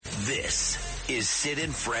This is Sid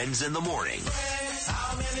and Friends in the Morning.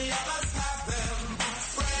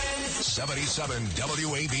 77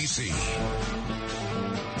 WABC.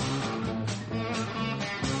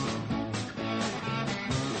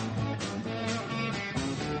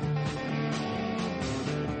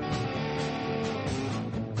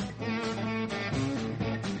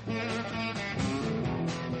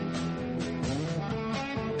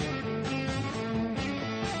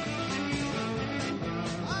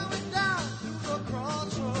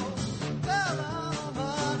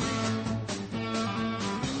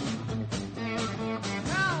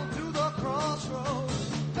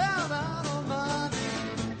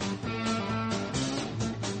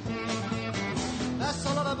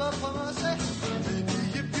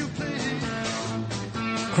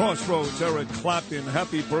 Crossroads, Eric Clapton.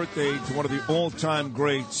 Happy birthday to one of the all-time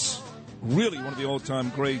greats, really one of the all-time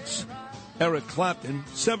greats, Eric Clapton.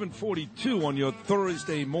 7:42 on your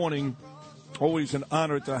Thursday morning. Always an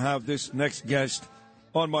honor to have this next guest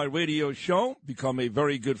on my radio show. Become a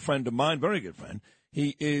very good friend of mine, very good friend.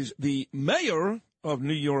 He is the mayor of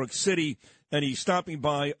New York City, and he's stopping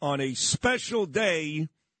by on a special day,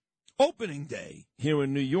 opening day, here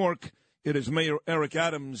in New York. It is Mayor Eric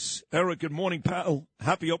Adams. Eric, good morning, pal.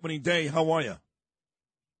 Happy opening day. How are you?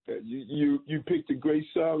 You picked a great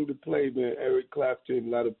song to play, man. Eric Clapton.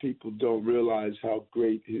 A lot of people don't realize how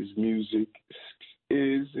great his music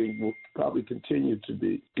is and will probably continue to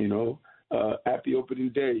be, you know. Happy opening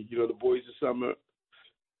day. You know, the Boys of Summer,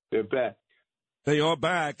 they're back. They are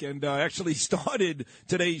back, and actually started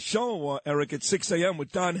today's show, Eric, at 6 a.m.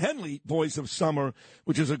 with Don Henley, Boys of Summer,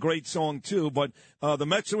 which is a great song, too. But the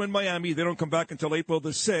Mets are in Miami. They don't come back until April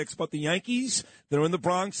the 6th. But the Yankees, they're in the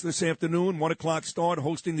Bronx this afternoon, 1 o'clock start,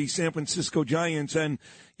 hosting the San Francisco Giants. And,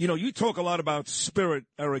 you know, you talk a lot about spirit,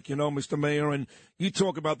 Eric, you know, Mr. Mayor, and you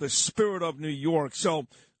talk about the spirit of New York. So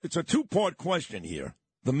it's a two-part question here.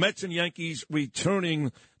 The Mets and Yankees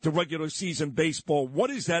returning to regular season baseball.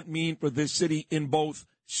 What does that mean for this city in both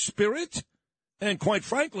spirit and, quite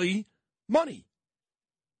frankly, money?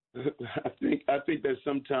 I think that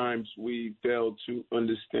sometimes we fail to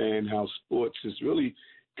understand how sports is really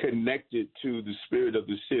connected to the spirit of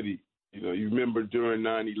the city. You know, you remember during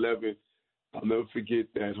 9/11, I'll never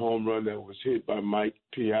forget that home run that was hit by Mike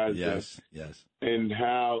Piazza. Yes. And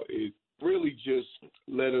how it really just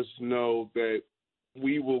let us know that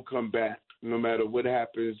we will come back no matter what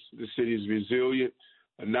happens. The city is resilient,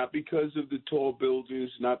 not because of the tall buildings,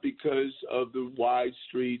 not because of the wide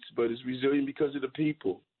streets, but it's resilient because of the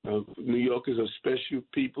people. New Yorkers are special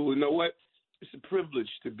people. You know what? It's a privilege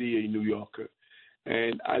to be a New Yorker.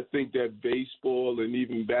 And I think that baseball and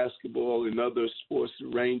even basketball and other sports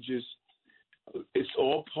ranges, it's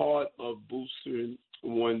all part of boosting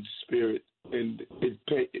one's spirit. And it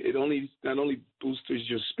not only boosts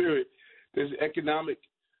your spirit, there's economic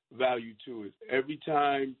value to it. Every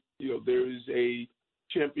time, you know, there is a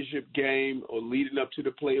championship game or leading up to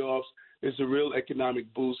the playoffs, there's a real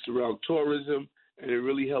economic boost around tourism, and it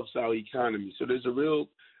really helps our economy. So there's a real,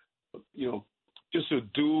 you know, just a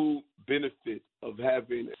dual benefit of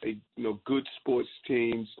having good sports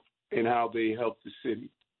teams and how they help the city.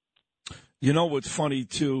 You know what's funny,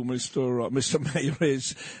 too, Mr. Mayor,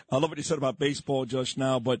 is I love what you said about baseball just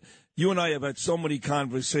now, but you and I have had so many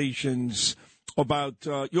conversations about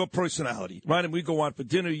your personality, right? And we go out for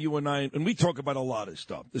dinner, you and I, and we talk about a lot of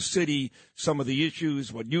stuff. The city, some of the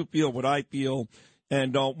issues, what you feel, what I feel.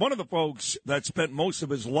 And one of the folks that spent most of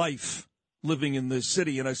his life living in this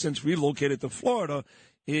city and has since relocated to Florida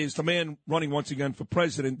is the man running once again for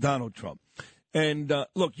president, Donald Trump. And,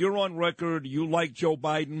 look, you're on record. You like Joe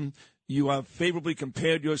Biden. You have favorably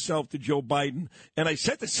compared yourself to Joe Biden. And I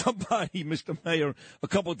said to somebody, Mr. Mayor, a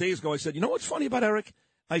couple of days ago, I said, you know what's funny about Eric?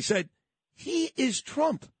 I said, he is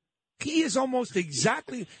Trump. He is almost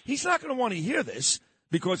exactly – he's not going to want to hear this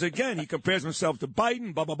because, again, he compares himself to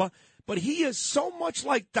Biden, blah, blah, blah. But he is so much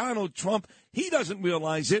like Donald Trump. He doesn't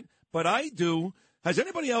realize it, but I do. Has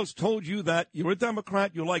anybody else told you that you're a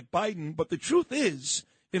Democrat, you like Biden, but the truth is,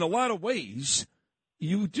 in a lot of ways,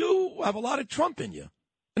 you do have a lot of Trump in you?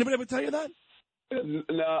 Anybody ever tell you that?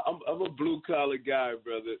 No, I'm a blue-collar guy,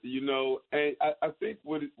 brother, you know, and I think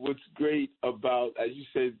what's great about, as you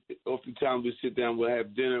said, oftentimes we sit down, we'll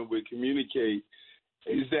have dinner, we communicate,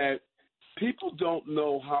 is that people don't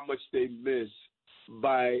know how much they miss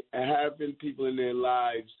by having people in their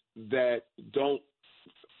lives that don't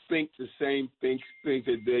think the same things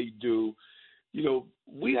that they do. You know,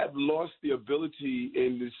 we have lost the ability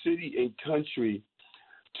in the city and country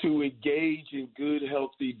to engage in good,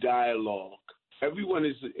 healthy dialogue. Everyone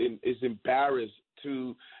is embarrassed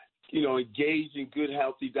to, engage in good,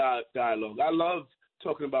 healthy dialogue. I love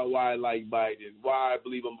talking about why I like Biden, why I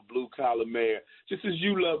believe I'm a blue-collar mayor, just as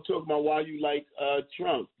you love talking about why you like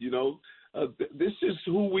Trump, this is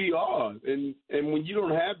who we are. And when you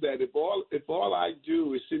don't have that, if all I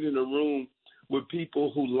do is sit in a room with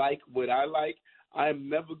people who like what I like, I'm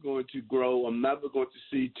never going to grow. I'm never going to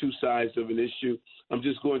see two sides of an issue. I'm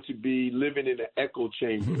just going to be living in an echo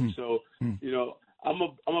chamber. So, I'm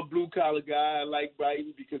a blue collar guy. I like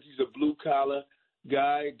Biden because he's a blue collar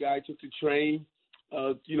guy. Guy took the train,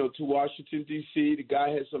 to Washington D.C. The guy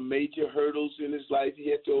had some major hurdles in his life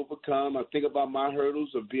he had to overcome. I think about my hurdles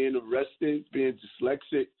of being arrested, being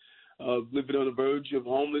dyslexic, living on the verge of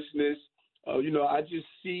homelessness. I just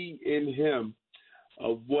see in him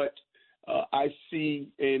what I see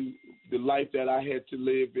in the life that I had to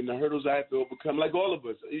live and the hurdles I had to overcome, like all of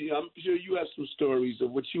us. I'm sure you have some stories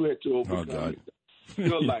of what you had to overcome. Oh, God.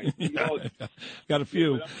 Your life. Got a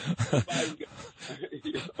few.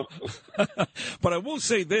 But I will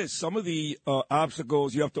say this, some of the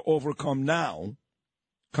obstacles you have to overcome now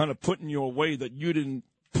kind of put in your way that you didn't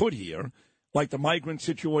put here, like the migrant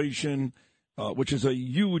situation, which is a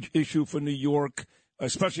huge issue for New York,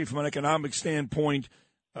 especially from an economic standpoint.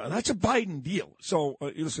 That's a Biden deal. So,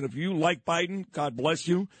 listen, if you like Biden, God bless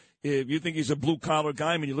you. If you think he's a blue-collar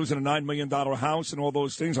guy, he lives in a $9 million house and all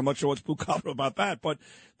those things, I'm not sure what's blue-collar about that. But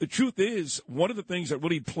the truth is, one of the things that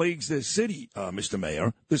really plagues this city, Mr.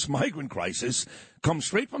 Mayor, this migrant crisis, comes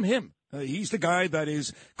straight from him. He's the guy that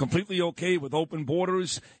is completely okay with open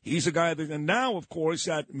borders. He's the guy that, and now, of course,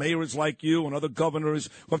 that mayors like you and other governors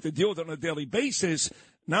who have to deal with it on a daily basis,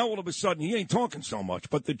 now all of a sudden he ain't talking so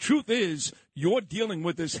much. But the truth is, you're dealing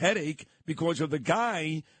with this headache because of the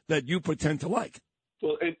guy that you pretend to like.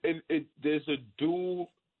 Well, and there's a dual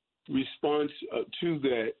response to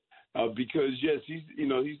that because, yes, he's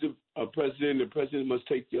the president. The president must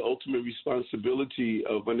take the ultimate responsibility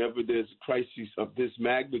of whenever there's a crisis of this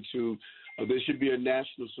magnitude. There should be a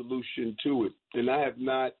national solution to it. And I have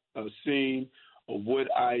not seen what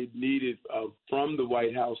I needed from the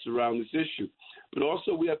White House around this issue. But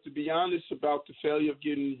also we have to be honest about the failure of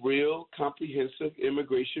getting real, comprehensive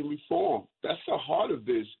immigration reform. That's the heart of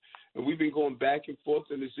this. And we've been going back and forth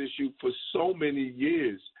on this issue for so many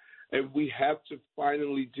years. And we have to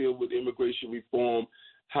finally deal with immigration reform.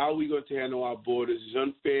 How are we going to handle our borders? It's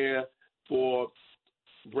unfair for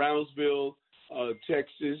Brownsville,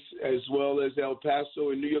 Texas, as well as El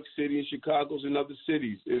Paso and New York City and Chicago and other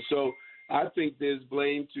cities. And so I think there's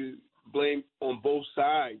blame on both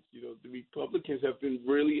sides. The Republicans have been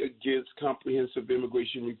really against comprehensive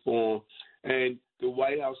immigration reform, and the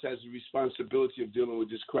White House has the responsibility of dealing with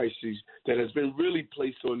this crisis that has been really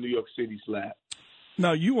placed on New York City's lap.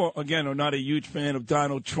 Now, you are not a huge fan of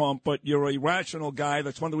Donald Trump, but you're a rational guy.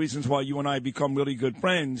 That's one of the reasons why you and I become really good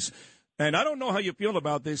friends. And I don't know how you feel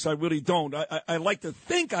about this. I really don't. I like to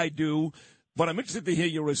think I do, but I'm interested to hear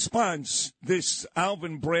your response. This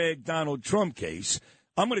Alvin Bragg Donald Trump case,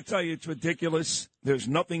 I'm going to tell you it's ridiculous. There's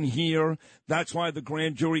nothing here. That's why the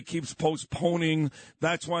grand jury keeps postponing.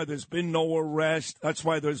 That's why there's been no arrest. That's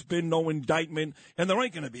why there's been no indictment. And there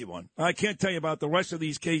ain't going to be one. I can't tell you about the rest of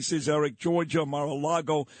these cases, Eric, Georgia,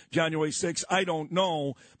 Mar-a-Lago, January 6th. I don't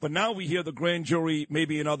know. But now we hear the grand jury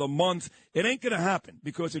maybe another month. It ain't going to happen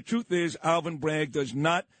because the truth is Alvin Bragg does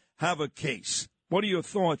not have a case. What are your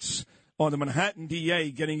thoughts on the Manhattan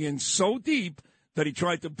DA getting in so deep that he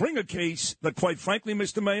tried to bring a case that, quite frankly,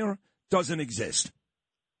 Mr. Mayor, doesn't exist?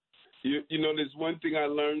 There's one thing I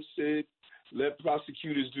learned, Sid. Let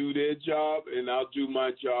prosecutors do their job, and I'll do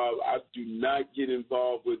my job. I do not get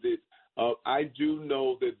involved with it. I do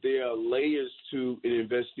know that there are layers to an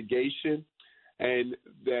investigation, and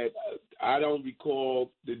that I don't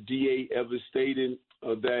recall the DA ever stating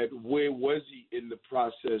that where was he in the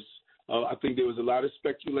process. I think there was a lot of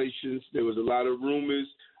speculations. There was a lot of rumors.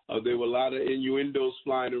 There were a lot of innuendos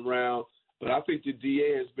flying around, but I think the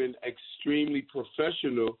DA has been extremely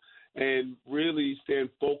professional and really staying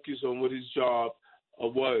focused on what his job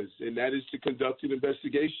was, and that is to conduct an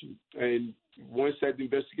investigation. And once that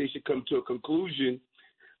investigation comes to a conclusion,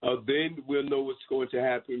 then we'll know what's going to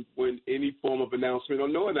happen when any form of announcement or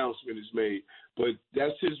no announcement is made. But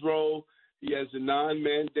that's his role. He has a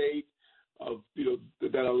non-mandate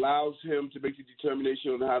that allows him to make the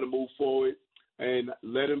determination on how to move forward. And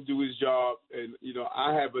let him do his job. And,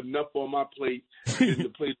 I have enough on my plate to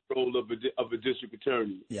play the role of a district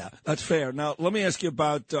attorney. Yeah, that's fair. Now, let me ask you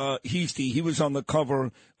about Heastie. He was on the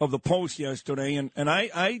cover of the Post yesterday. And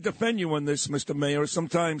I defend you on this, Mr. Mayor.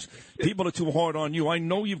 Sometimes people are too hard on you. I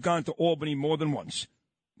know you've gone to Albany more than once,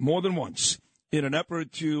 in an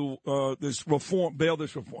effort to this reform bill.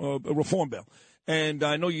 And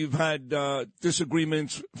I know you've had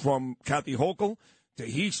disagreements from Kathy Hochul,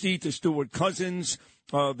 to Heastie, to Stuart Cousins.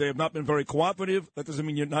 They have not been very cooperative. That doesn't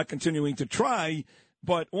mean you're not continuing to try.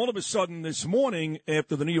 But all of a sudden this morning,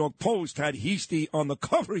 after the New York Post had Heastie on the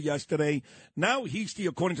cover yesterday, now Heastie,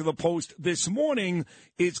 according to the Post this morning,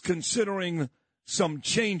 is considering some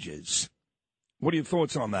changes. What are your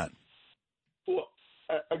thoughts on that? Well,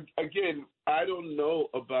 again, I don't know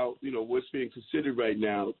about, what's being considered right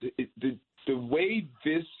now. The way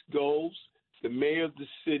this goes, the mayor of the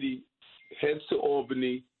city heads to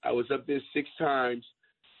Albany. I was up there 6 times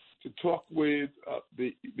to talk with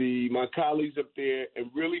my colleagues up there and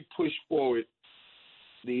really push forward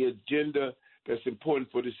the agenda that's important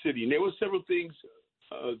for the city. And there were several things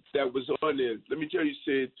that was on there. Let me tell you,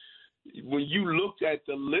 Sid, when you looked at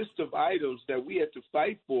the list of items that we had to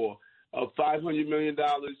fight for, $500 million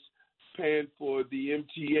paying for the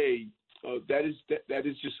MTA, that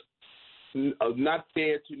is just not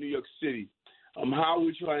fair to New York City. How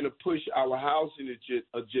we're trying to push our housing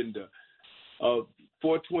agenda,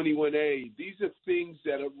 421A. These are things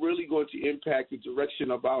that are really going to impact the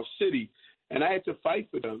direction of our city, and I had to fight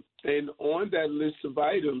for them. And on that list of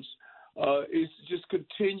items is just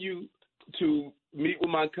continue to meet with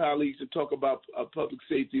my colleagues and talk about public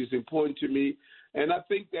safety is important to me. And I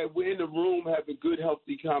think that we're in the room having good,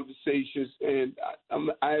 healthy conversations. And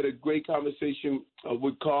I had a great conversation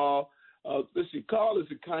with Carl. Listen, Carl is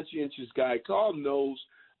a conscientious guy. Carl knows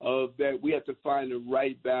that we have to find the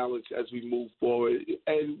right balance as we move forward.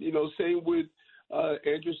 And, same with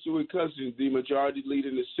Andrew Stewart Cousins, the majority leader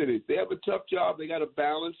in the Senate. They have a tough job. They got to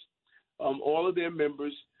balance all of their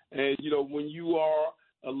members. And, when you are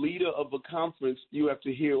a leader of a conference, you have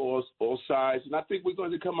to hear all sides. And I think we're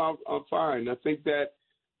going to come out fine. I think that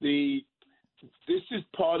this is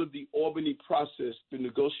part of the Albany process, the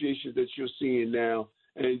negotiations that you're seeing now.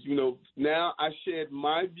 And, now I shared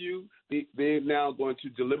my view. They're now going to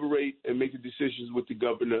deliberate and make the decisions with the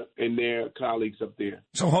governor and their colleagues up there.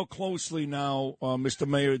 So how closely now, Mr.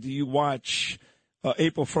 Mayor, do you watch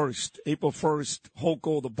April 1st? April 1st,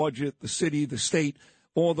 HOCO, the budget, the city, the state,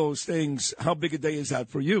 all those things. How big a day is that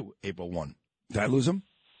for you, April 1? Did I lose him?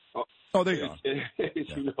 Oh, there you are.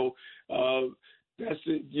 That's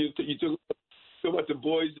it. You talk about the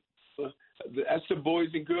boys. That's the boys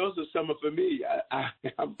and girls of summer for me.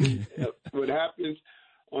 What happens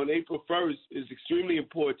on April 1st is extremely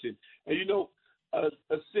important. And,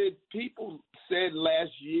 people said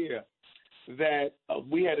last year that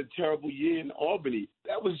we had a terrible year in Albany.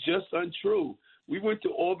 That was just untrue. We went to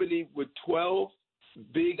Albany with 12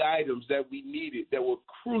 big items that we needed that were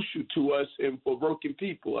crucial to us and for working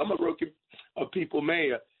people. I'm a working people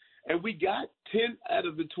mayor. And we got 10 out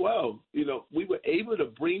of the 12. We were able to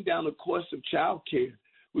bring down the cost of child care.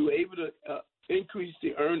 We were able to increase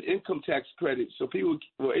the earned income tax credit so people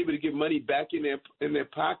were able to get money back in their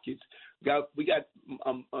pockets. We got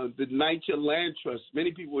the NYCHA Land Trust.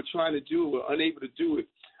 Many people were trying to do it, were unable to do it.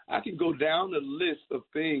 I can go down the list of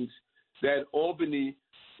things that Albany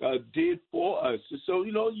did for us. So,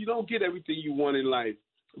 you don't get everything you want in life,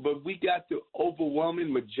 but we got the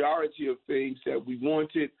overwhelming majority of things that we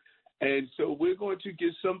wanted. And so we're going to get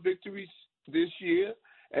some victories this year,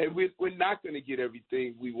 and we're not going to get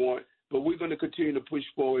everything we want, but we're going to continue to push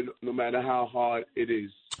forward no matter how hard it is.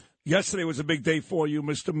 Yesterday was a big day for you,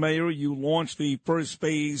 Mr. Mayor. You launched the first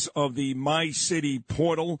phase of the My City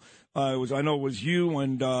portal. I know it was you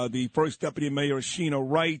and the first deputy mayor, Sheena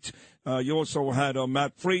Wright. You also had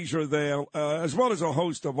Matt Frazier there, as well as a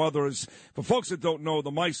host of others. For folks that don't know,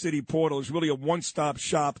 the My City portal is really a one-stop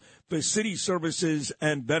shop for city services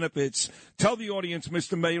and benefits. Tell the audience,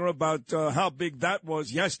 Mr. Mayor, about how big that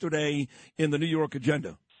was yesterday in the New York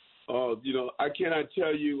agenda. I cannot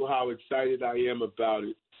tell you how excited I am about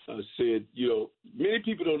it. Sid, many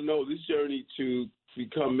people don't know this journey to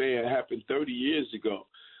become mayor happened 30 years ago.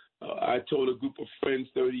 I told a group of friends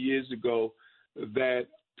 30 years ago that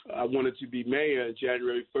I wanted to be mayor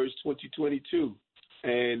January 1st, 2022.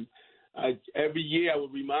 And every year I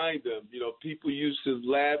would remind them, people used to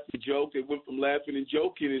laugh and joke. They went from laughing and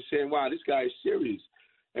joking and saying, wow, this guy is serious.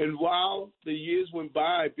 And while the years went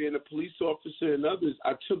by, being a police officer and others,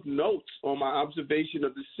 I took notes on my observation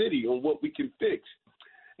of the city on what we can fix.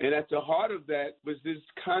 And at the heart of that was this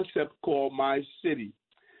concept called My City.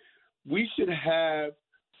 We should have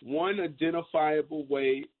one identifiable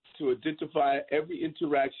way to identify every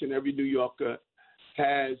interaction every New Yorker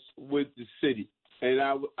has with the city. And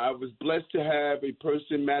I was blessed to have a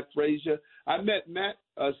person, Matt Frazier. I met Matt,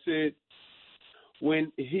 said,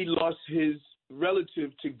 when he lost his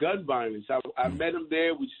relative to gun violence. I met him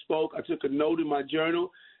there. We spoke. I took a note in my journal.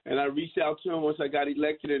 And I reached out to him once I got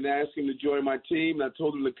elected and asked him to join my team. And I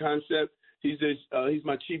told him the concept. He's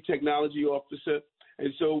my chief technology officer.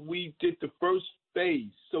 And so we did the first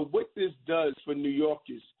phase. So what this does for New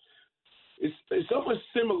Yorkers, it's almost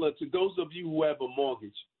similar to those of you who have a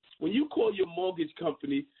mortgage. When you call your mortgage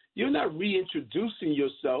company, you're not reintroducing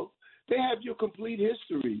yourself. They have your complete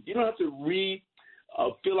history. You don't have to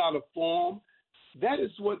fill out a form. That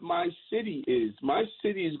is what My City is. My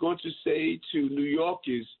City is going to say to New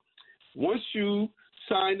Yorkers, once you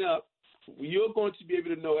sign up, you're going to be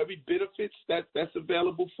able to know every benefits that's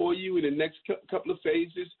available for you in the next couple of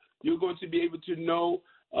phases. You're going to be able to know,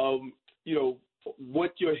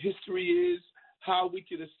 what your history is, how we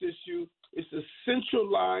can assist you. It's a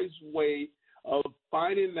centralized way of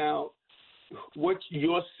finding out what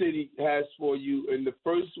your city has for you. And the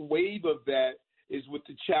first wave of that is with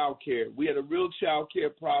the child care. We had a real child care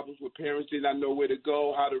problems where parents did not know where to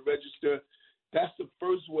go, how to register. That's the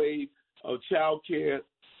first wave of child care.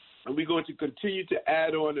 And we're going to continue to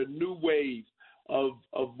add on a new wave of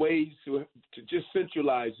ways to just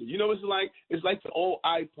centralize it. You know, it's like the old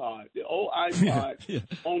iPod. The old iPod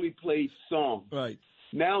only played songs. Right.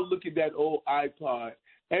 Now look at that old iPod.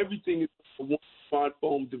 Everything is on one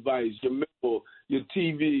smartphone device. Your mail, your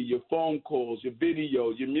TV, your phone calls, your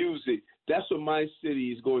video, your music. That's what My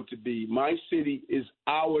City is going to be. My City is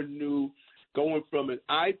our new, going from an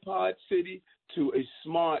iPod city to a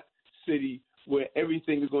smart city where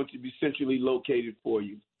everything is going to be centrally located for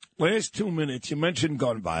you. Last 2 minutes, you mentioned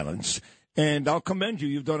gun violence, and I'll commend you.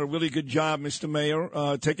 You've done a really good job, Mr.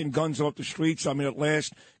 Mayor, taking guns off the streets. I mean, at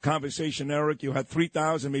last conversation, Eric, you had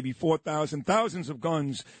 3,000, maybe 4,000, thousands of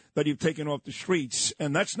guns that you've taken off the streets,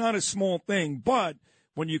 and that's not a small thing. But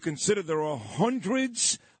when you consider there are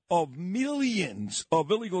hundreds of millions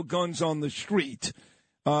of illegal guns on the street,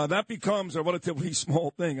 that becomes a relatively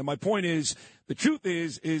small thing. And my point is, the truth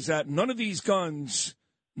is that none of these guns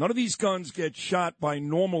get shot by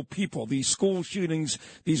normal people. These school shootings,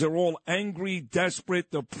 these are all angry, desperate,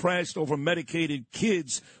 depressed, over-medicated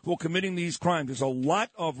kids who are committing these crimes. There's a lot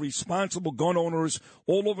of responsible gun owners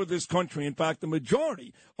all over this country. In fact, the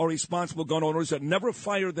majority are responsible gun owners that never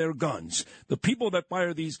fire their guns. The people that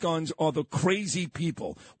fire these guns are the crazy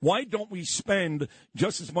people. Why don't we spend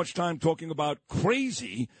just as much time talking about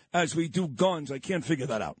crazy as we do guns? I can't figure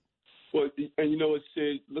that out. Well, and you know what,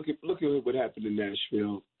 Sid? Look at what happened in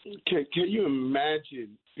Nashville. Can you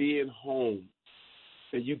imagine being home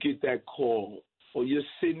and you get that call, or you're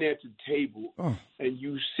sitting there at the table and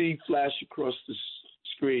you see flash across the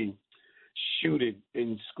screen, shooting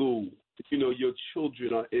in school. You know, your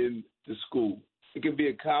children are in the school. It could be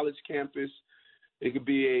a college campus. It could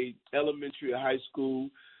be a elementary or high school.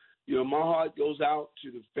 You know, my heart goes out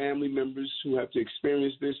to the family members who have to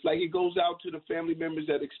experience this, like it goes out to the family members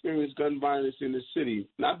that experience gun violence in the city.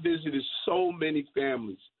 And I visited so many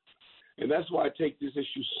families, and that's why I take this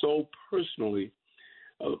issue so personally.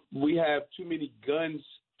 We have too many guns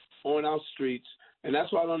on our streets, and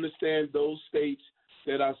that's why I don't understand those states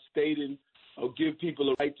that are stating or give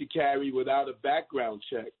people a right to carry without a background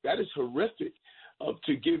check. That is horrific,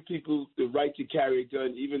 to give people the right to carry a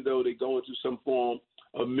gun even though they go into some form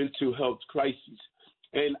of mental health crisis.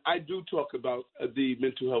 And I do talk about the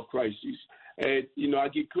mental health crises. And, you know, I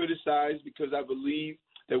get criticized because I believe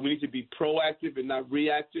that we need to be proactive and not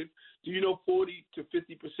reactive. Do you know 40 to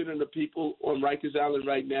 50% of the people on Rikers Island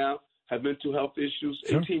right now have mental health issues?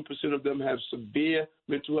 Sure. 18% of them have severe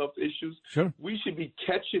mental health issues. Sure. We should be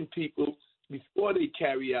catching people before they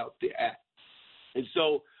carry out the act. And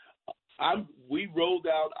so we rolled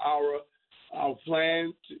out our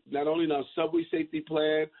plan, not only in our subway safety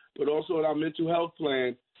plan, but also in our mental health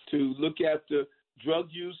plan, to look at the drug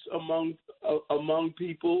use among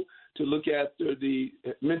people, to look at the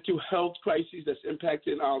mental health crises that's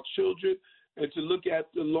impacting our children, and to look at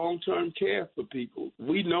the long-term care for people.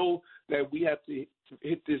 We know that we have to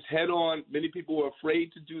hit this head on. Many people are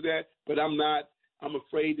afraid to do that, but I'm not. I'm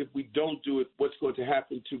afraid if we don't do it, what's going to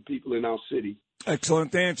happen to people in our city.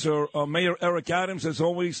 Excellent answer. Mayor Eric Adams, as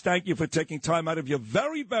always, thank you for taking time out of your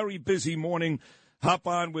very, very busy morning. Hop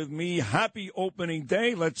on with me. Happy opening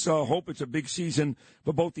day. Let's hope it's a big season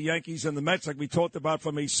for both the Yankees and the Mets, like we talked about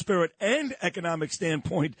from a spirit and economic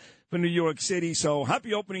standpoint for New York City. So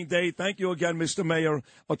happy opening day. Thank you again, Mr. Mayor.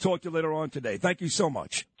 I'll talk to you later on today. Thank you so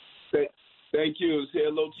much. Thank you. Say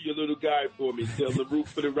hello to your little guy for me. Tell him to root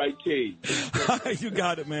for the right team. You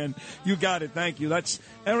got it, man. You got it. Thank you. That's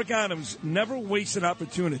Eric Adams. Never waste an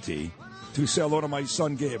opportunity to say hello to my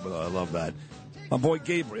son, Gabriel. I love that. My boy,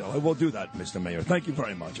 Gabriel. I will do that, Mr. Mayor. Thank you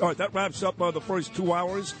very much. All right, that wraps up the first 2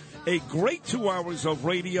 hours. A great 2 hours of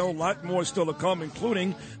radio. A lot more still to come,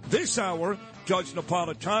 including this hour, Judge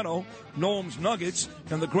Napolitano, Noam's Nuggets,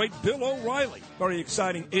 and the great Bill O'Reilly. Very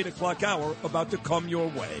exciting 8 o'clock hour about to come your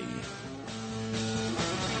way.